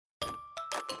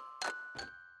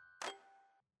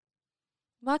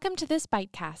Welcome to this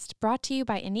Bitecast, brought to you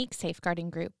by Unique Safeguarding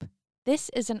Group.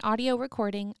 This is an audio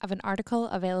recording of an article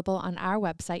available on our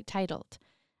website titled,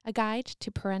 A Guide to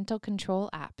Parental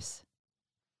Control Apps.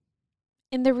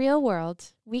 In the real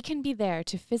world, we can be there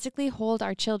to physically hold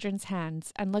our children's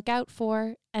hands and look out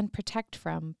for and protect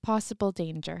from possible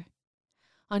danger.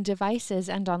 On devices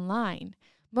and online,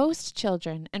 most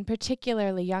children, and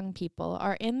particularly young people,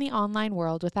 are in the online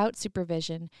world without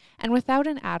supervision and without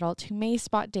an adult who may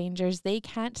spot dangers they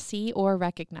can't see or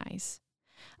recognize.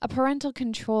 A parental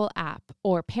control app,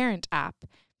 or parent app,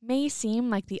 may seem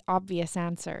like the obvious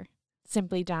answer.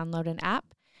 Simply download an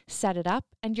app, set it up,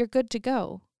 and you're good to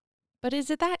go. But is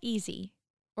it that easy?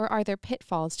 Or are there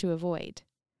pitfalls to avoid?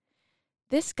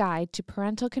 This guide to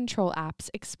parental control apps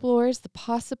explores the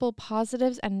possible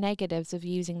positives and negatives of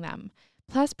using them,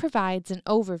 plus provides an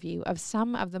overview of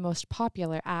some of the most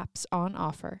popular apps on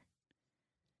offer.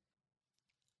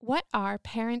 What are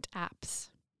parent apps?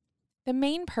 The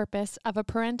main purpose of a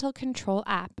parental control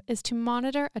app is to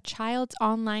monitor a child's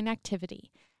online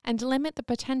activity and limit the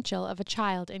potential of a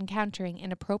child encountering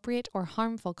inappropriate or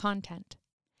harmful content.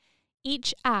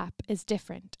 Each app is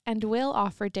different and will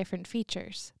offer different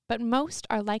features, but most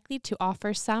are likely to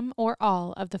offer some or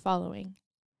all of the following: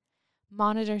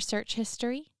 monitor search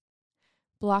history,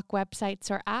 block websites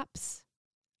or apps,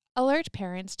 alert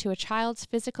parents to a child's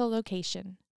physical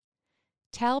location,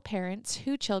 tell parents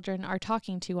who children are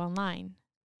talking to online,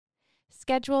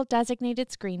 schedule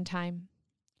designated screen time,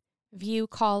 view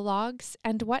call logs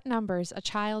and what numbers a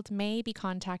child may be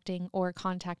contacting or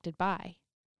contacted by,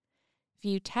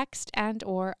 view text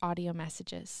and/or audio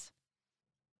messages.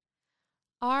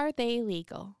 Are they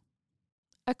legal?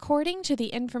 According to the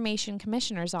Information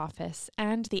Commissioner's Office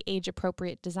and the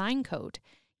Age-Appropriate Design Code,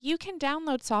 you can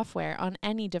download software on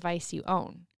any device you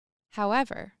own.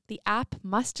 However, the app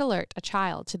must alert a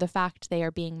child to the fact they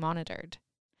are being monitored.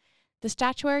 The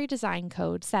Statutory Design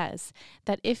Code says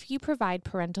that if you provide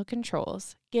parental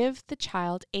controls, give the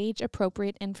child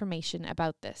age-appropriate information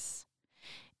about this.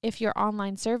 If your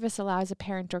online service allows a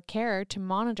parent or carer to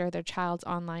monitor their child's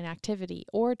online activity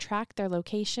or track their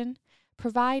location,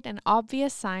 provide an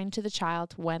obvious sign to the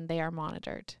child when they are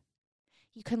monitored.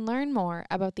 You can learn more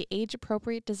about the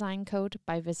Age-Appropriate Design Code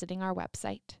by visiting our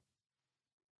website.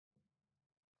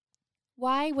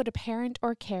 Why would a parent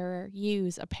or carer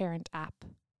use a parent app?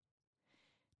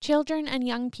 Children and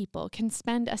young people can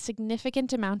spend a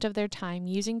significant amount of their time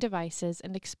using devices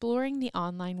and exploring the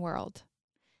online world.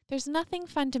 There's nothing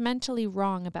fundamentally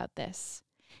wrong about this.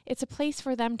 It's a place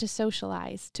for them to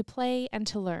socialize, to play, and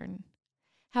to learn.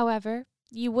 However,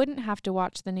 you wouldn't have to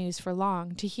watch the news for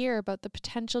long to hear about the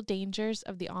potential dangers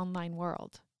of the online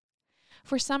world.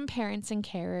 For some parents and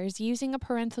carers, using a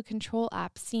parental control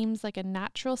app seems like a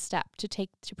natural step to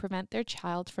take to prevent their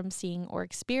child from seeing or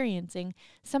experiencing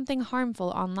something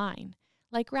harmful online,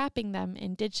 like wrapping them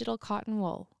in digital cotton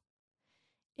wool.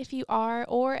 If you are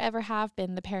or ever have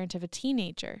been the parent of a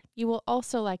teenager, you will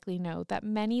also likely know that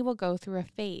many will go through a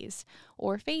phase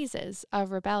or phases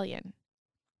of rebellion.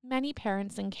 Many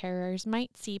parents and carers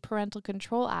might see parental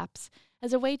control apps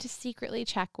as a way to secretly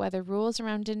check whether rules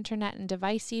around internet and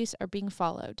device use are being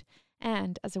followed,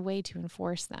 and as a way to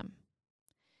enforce them.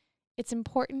 It's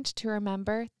important to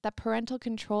remember that parental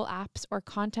control apps or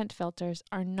content filters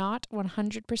are not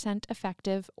 100%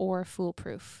 effective or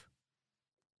foolproof.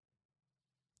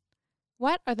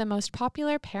 What are the most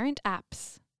popular parent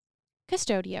apps?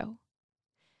 Custodio.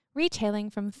 Retailing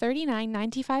from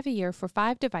 $39.95 a year for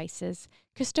 5 devices,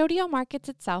 Custodio markets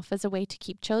itself as a way to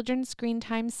keep children's screen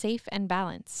time safe and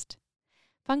balanced.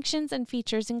 Functions and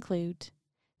features include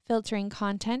filtering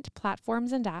content,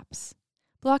 platforms, and apps,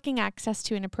 blocking access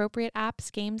to inappropriate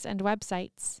apps, games, and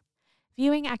websites,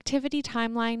 viewing activity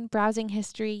timeline, browsing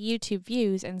history, YouTube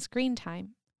views, and screen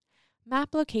time,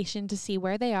 map location to see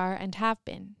where they are and have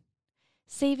been,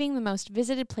 saving the most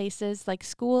visited places like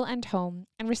school and home,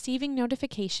 and receiving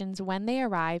notifications when they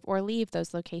arrive or leave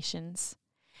those locations.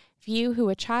 View who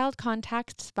a child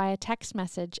contacts via text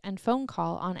message and phone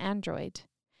call on Android.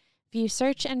 View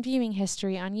search and viewing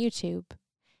history on YouTube.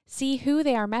 See who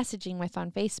they are messaging with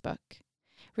on Facebook.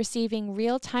 Receiving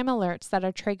real-time alerts that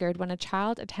are triggered when a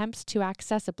child attempts to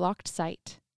access a blocked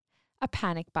site. A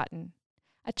panic button.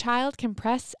 A child can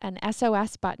press an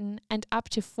SOS button and up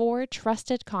to 4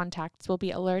 trusted contacts will be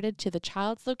alerted to the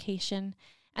child's location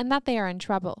and that they are in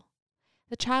trouble.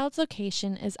 The child's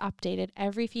location is updated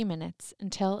every few minutes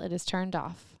until it is turned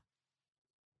off.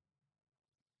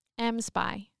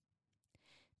 mSpy.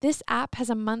 This app has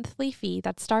a monthly fee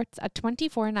that starts at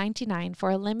 $24.99 for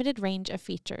a limited range of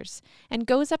features and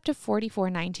goes up to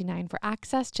 $44.99 for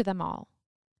access to them all.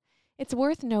 It's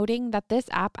worth noting that this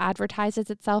app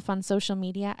advertises itself on social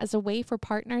media as a way for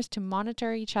partners to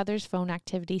monitor each other's phone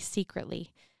activity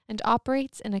secretly and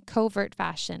operates in a covert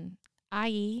fashion,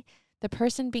 i.e., the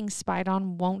person being spied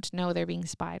on won't know they're being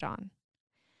spied on.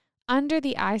 Under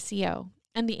the ICO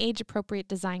and the age-appropriate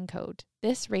design code,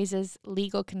 this raises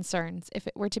legal concerns if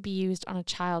it were to be used on a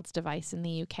child's device in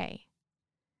the UK.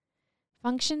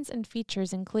 Functions and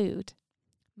features include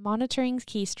monitoring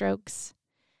keystrokes,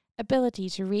 ability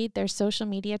to read their social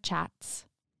media chats,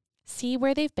 see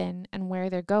where they've been and where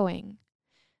they're going,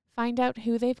 find out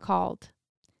who they've called,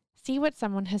 see what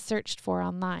someone has searched for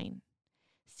online,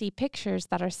 see pictures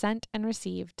that are sent and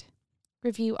received,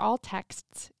 review all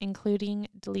texts, including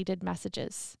deleted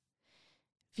messages,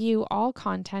 view all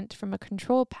content from a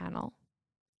control panel,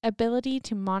 ability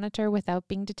to monitor without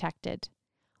being detected.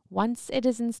 Once it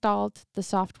is installed, the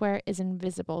software is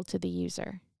invisible to the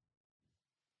user.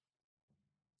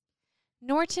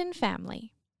 Norton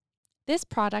Family. This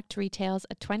product retails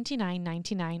at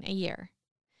 $29.99 a year.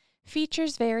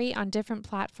 Features vary on different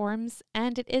platforms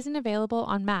and it isn't available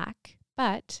on Mac,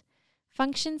 but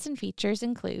functions and features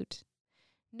include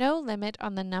no limit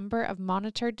on the number of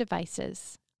monitored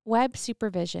devices, web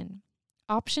supervision,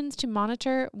 options to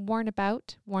monitor warn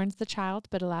about, warns the child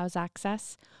but allows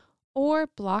access, or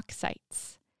block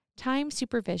sites, time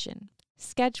supervision,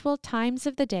 schedule times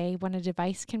of the day when a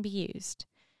device can be used,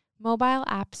 mobile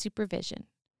app supervision,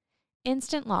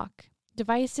 instant lock.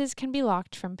 Devices can be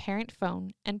locked from parent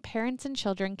phone, and parents and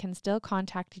children can still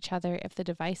contact each other if the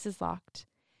device is locked.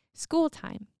 School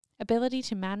time, ability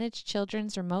to manage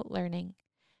children's remote learning.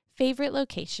 Favorite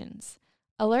locations,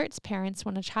 alerts parents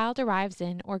when a child arrives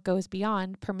in or goes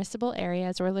beyond permissible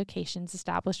areas or locations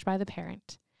established by the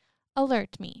parent.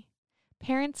 Alert me.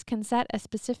 Parents can set a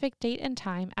specific date and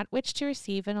time at which to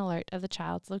receive an alert of the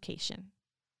child's location.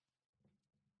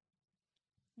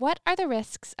 What are the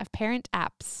risks of parent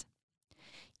apps?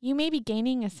 You may be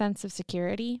gaining a sense of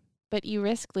security, but you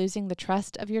risk losing the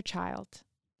trust of your child.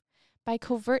 By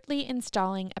covertly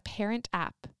installing a parent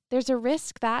app, there's a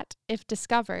risk that, if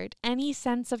discovered, any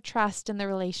sense of trust in the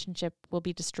relationship will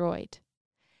be destroyed.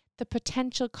 The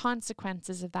potential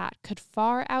consequences of that could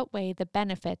far outweigh the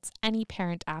benefits any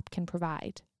parent app can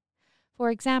provide. For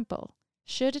example,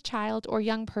 should a child or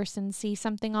young person see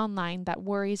something online that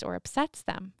worries or upsets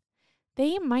them,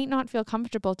 they might not feel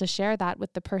comfortable to share that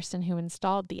with the person who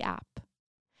installed the app.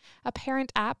 A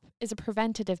parent app is a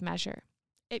preventative measure.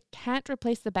 It can't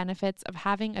replace the benefits of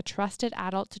having a trusted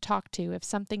adult to talk to if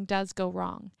something does go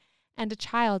wrong and a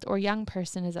child or young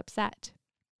person is upset.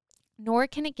 Nor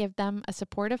can it give them a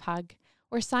supportive hug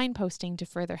or signposting to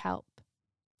further help.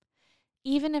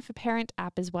 Even if a parent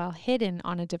app is well hidden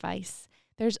on a device,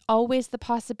 there's always the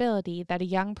possibility that a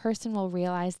young person will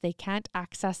realize they can't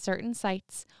access certain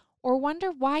sites or wonder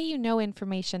why you know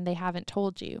information they haven't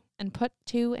told you and put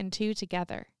two and two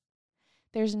together.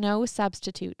 There's no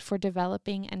substitute for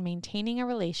developing and maintaining a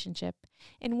relationship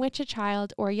in which a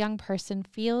child or a young person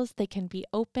feels they can be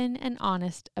open and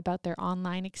honest about their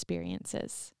online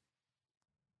experiences.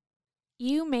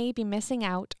 You may be missing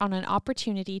out on an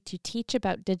opportunity to teach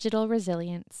about digital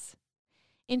resilience.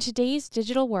 In today's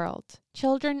digital world,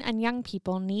 children and young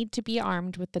people need to be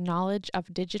armed with the knowledge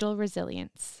of digital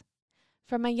resilience.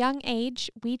 From a young age,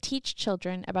 we teach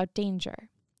children about danger.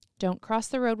 Don't cross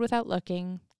the road without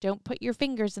looking, don't put your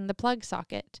fingers in the plug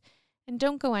socket, and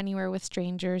don't go anywhere with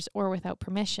strangers or without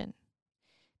permission.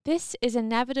 This is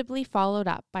inevitably followed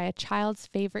up by a child's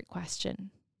favorite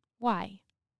question: why?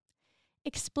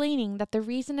 Explaining that the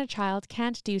reason a child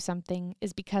can't do something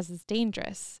is because it's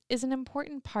dangerous is an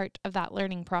important part of that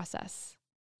learning process.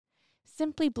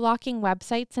 Simply blocking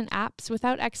websites and apps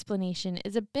without explanation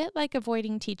is a bit like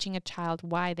avoiding teaching a child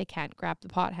why they can't grab the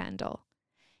pot handle.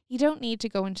 You don't need to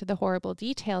go into the horrible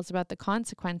details about the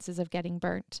consequences of getting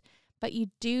burnt, but you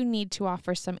do need to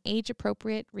offer some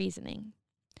age-appropriate reasoning.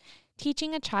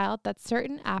 Teaching a child that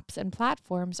certain apps and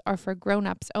platforms are for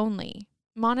grown-ups only,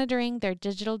 monitoring their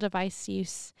digital device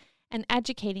use, and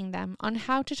educating them on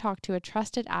how to talk to a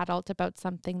trusted adult about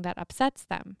something that upsets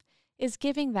them is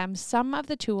giving them some of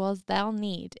the tools they'll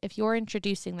need if you're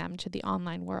introducing them to the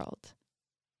online world.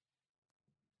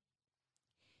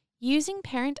 Using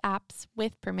parent apps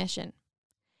with permission.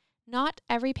 Not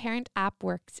every parent app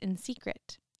works in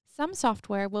secret. Some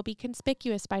software will be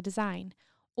conspicuous by design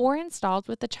or installed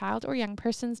with the child or young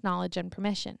person's knowledge and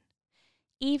permission.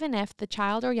 Even if the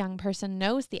child or young person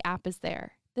knows the app is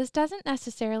there, this doesn't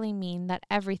necessarily mean that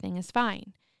everything is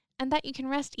fine and that you can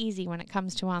rest easy when it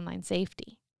comes to online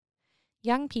safety.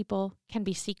 Young people can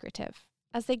be secretive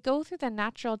as they go through the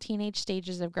natural teenage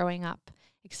stages of growing up,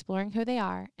 exploring who they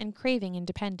are and craving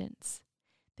independence.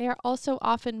 They are also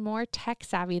often more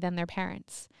tech-savvy than their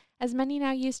parents, as many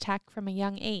now use tech from a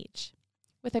young age.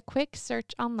 With a quick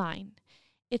search online,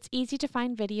 it's easy to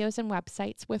find videos and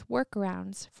websites with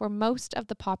workarounds for most of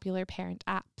the popular parent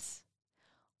apps.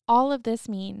 All of this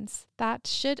means that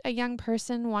should a young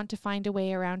person want to find a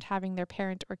way around having their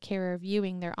parent or carer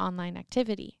viewing their online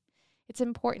activity, it's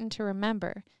important to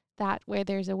remember that where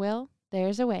there's a will,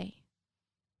 there's a way.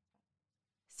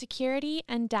 Security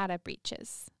and data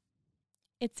breaches.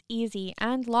 It's easy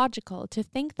and logical to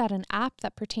think that an app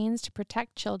that pertains to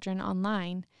protect children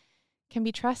online can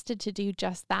be trusted to do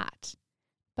just that.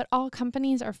 But all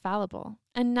companies are fallible,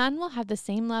 and none will have the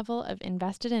same level of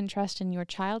invested interest in your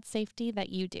child's safety that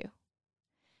you do.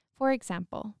 For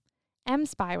example,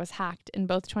 mSpy was hacked in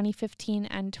both 2015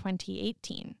 and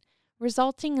 2018,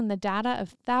 resulting in the data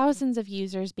of thousands of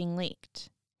users being leaked.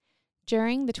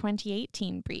 During the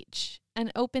 2018 breach,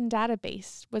 an open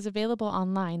database was available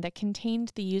online that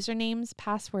contained the usernames,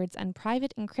 passwords, and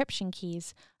private encryption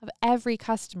keys of every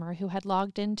customer who had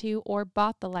logged into or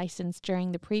bought the license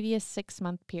during the previous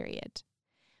 6-month period.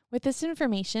 With this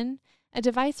information, a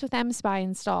device with mSpy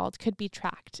installed could be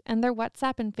tracked and their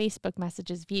WhatsApp and Facebook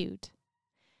messages viewed.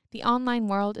 The online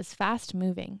world is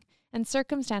fast-moving, and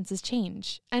circumstances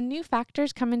change, and new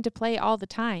factors come into play all the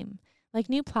time, like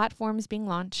new platforms being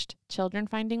launched, children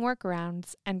finding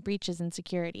workarounds, and breaches in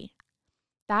security.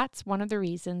 That's one of the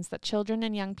reasons that children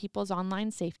and young people's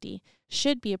online safety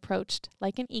should be approached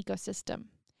like an ecosystem.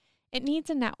 It needs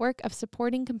a network of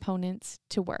supporting components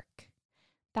to work.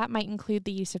 That might include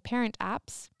the use of parent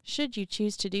apps, should you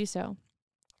choose to do so.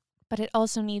 But it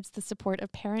also needs the support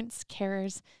of parents,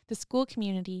 carers, the school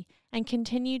community, and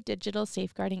continued digital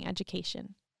safeguarding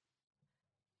education.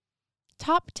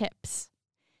 Top tips.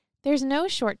 There's no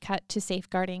shortcut to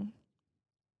safeguarding.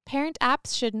 Parent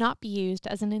apps should not be used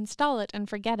as an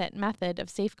install-it-and-forget-it method of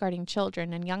safeguarding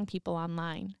children and young people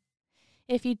online.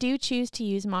 If you do choose to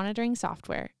use monitoring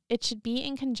software, it should be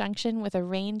in conjunction with a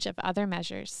range of other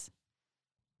measures.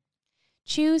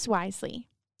 Choose wisely.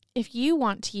 If you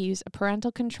want to use a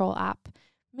parental control app,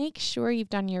 make sure you've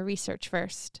done your research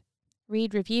first.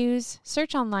 Read reviews,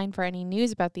 search online for any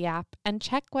news about the app, and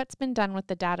check what's been done with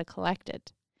the data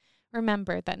collected.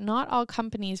 Remember that not all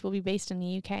companies will be based in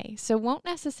the UK, so won't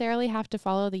necessarily have to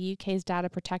follow the UK's data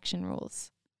protection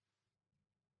rules.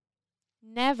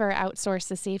 Never outsource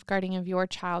the safeguarding of your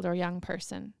child or young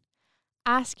person.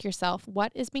 Ask yourself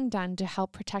what is being done to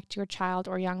help protect your child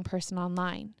or young person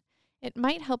online. It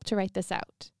might help to write this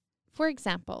out. For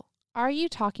example, are you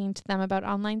talking to them about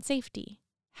online safety?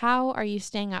 How are you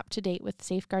staying up to date with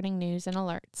safeguarding news and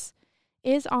alerts?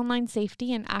 Is online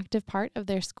safety an active part of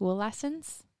their school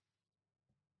lessons?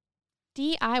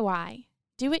 DIY.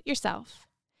 Do it yourself.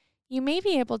 You may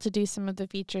be able to do some of the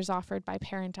features offered by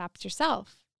parent apps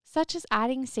yourself, such as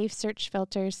adding safe search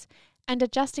filters and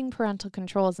adjusting parental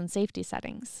controls and safety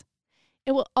settings.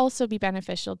 It will also be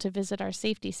beneficial to visit our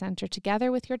safety center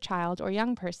together with your child or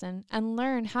young person and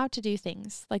learn how to do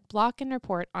things like block and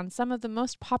report on some of the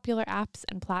most popular apps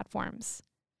and platforms.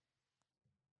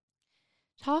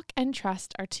 Talk and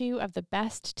trust are two of the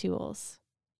best tools.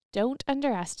 Don't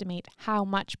underestimate how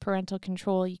much parental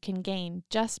control you can gain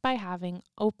just by having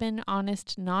open,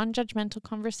 honest, non-judgmental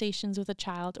conversations with a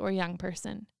child or young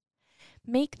person.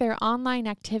 Make their online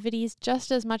activities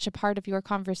just as much a part of your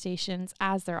conversations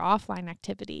as their offline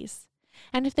activities.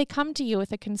 And if they come to you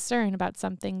with a concern about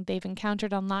something they've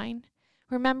encountered online,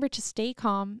 remember to stay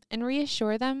calm and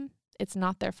reassure them it's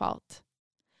not their fault.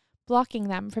 Blocking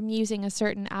them from using a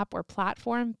certain app or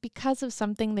platform because of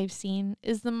something they've seen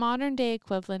is the modern-day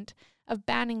equivalent of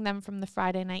banning them from the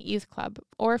Friday night youth club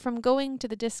or from going to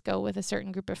the disco with a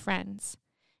certain group of friends.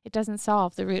 It doesn't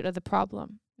solve the root of the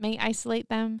problem, may isolate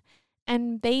them,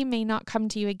 and they may not come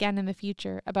to you again in the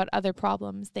future about other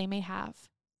problems they may have.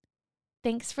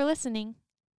 Thanks for listening.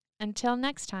 Until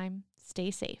next time, stay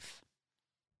safe.